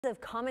Of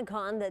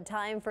Comic-Con, the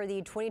time for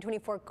the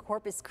 2024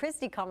 Corpus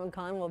Christi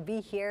Comic-Con will be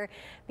here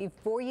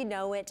before you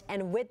know it.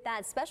 And with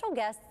that, special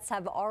guests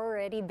have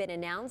already been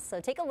announced. So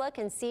take a look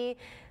and see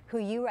who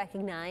you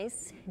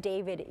recognize.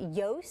 David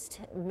Yost,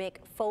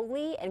 Mick,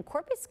 Foley, and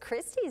Corpus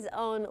Christi's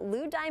own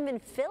Lou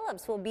Diamond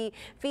Phillips will be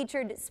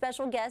featured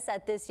special guests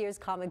at this year's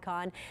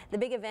Comic-Con. The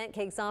big event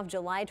kicks off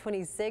July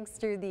 26th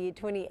through the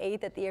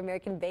 28th at the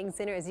American Bank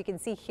Center. As you can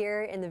see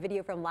here in the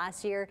video from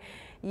last year,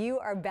 you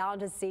are bound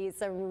to see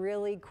some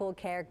really cool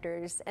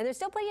characters. And there's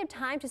still plenty of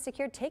time to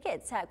secure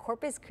tickets at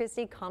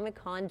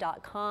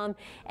CorpusChristiComicCon.com,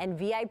 and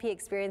VIP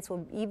experience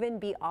will even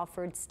be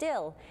offered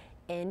still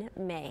in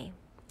May.